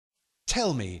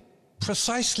Tell me,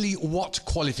 precisely what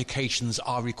qualifications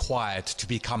are required to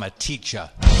become a teacher?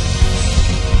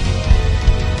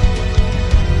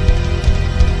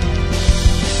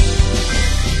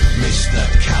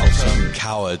 Mr. Calton,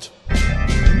 coward.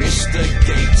 Mr.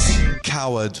 Gates,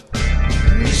 coward.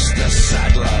 Mr.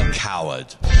 Sadler,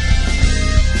 coward.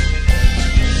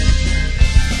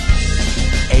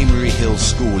 Amery Hill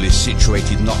School is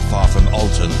situated not far from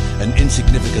Alton, an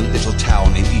insignificant little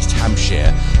town in East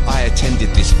Hampshire. I attended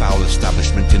this foul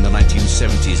establishment in the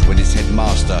 1970s when its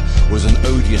headmaster was an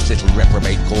odious little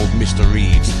reprobate called Mr.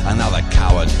 Reeves, another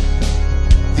coward.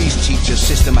 These teachers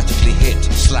systematically hit,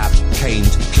 slapped,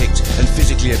 caned, kicked and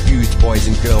physically abused boys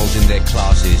and girls in their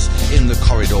classes, in the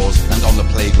corridors and on the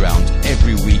playground,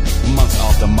 every week, month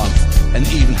after month, and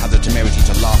even had the temerity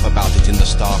to laugh about it in the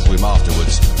staff room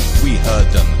afterwards. We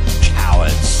heard them.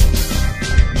 Cowards.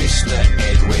 Mr.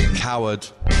 Edwin, coward.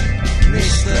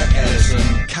 Mr.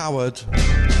 Ellison, coward.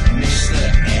 Mr.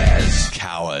 Ayres,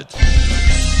 coward.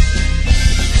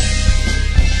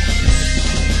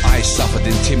 I suffered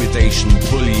intimidation,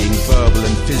 bullying, verbal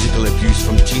and physical abuse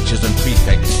from teachers and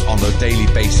prefects on a daily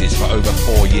basis for over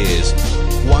 4 years.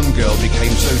 One girl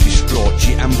became so distraught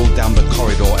she ambled down the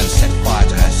corridor and set fire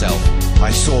to herself. I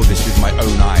saw this with my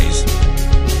own eyes.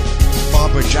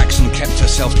 Barbara Jackson kept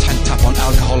herself tanked up on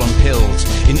alcohol and pills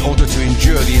in order to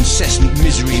endure the incessant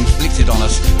misery inflicted on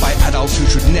us by adults who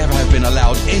should never have been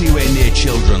allowed anywhere near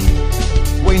children.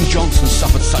 Wayne Johnson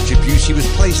suffered such abuse he was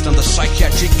placed under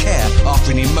psychiatric care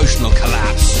after an emotional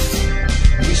collapse.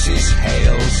 Mrs.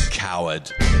 Hales,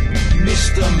 coward.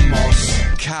 Mr. Moss,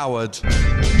 coward.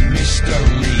 Mr.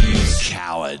 Reeves,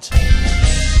 coward.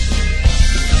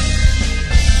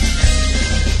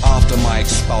 After my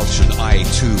expulsion, I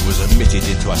too was admitted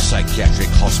into a psychiatric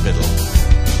hospital.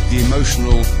 The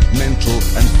emotional, mental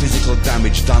and physical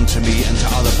damage done to me and to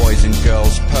other boys and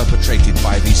girls perpetrated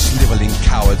by these snivelling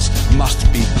cowards must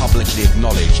be publicly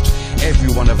acknowledged.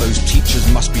 Every one of those teachers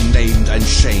must be named and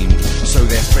shamed so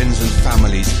their friends and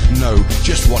families know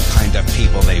just what kind of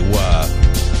people they were.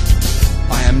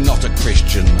 I am not a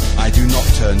Christian. I do not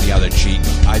turn the other cheek.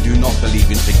 I do not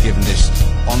believe in forgiveness.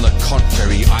 On the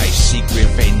contrary, I seek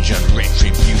revenge and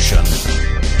retribution.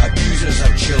 Abusers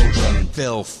of children,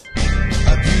 filth.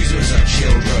 Abusers of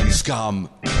children, scum.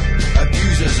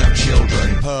 Abusers of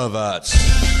children, perverts.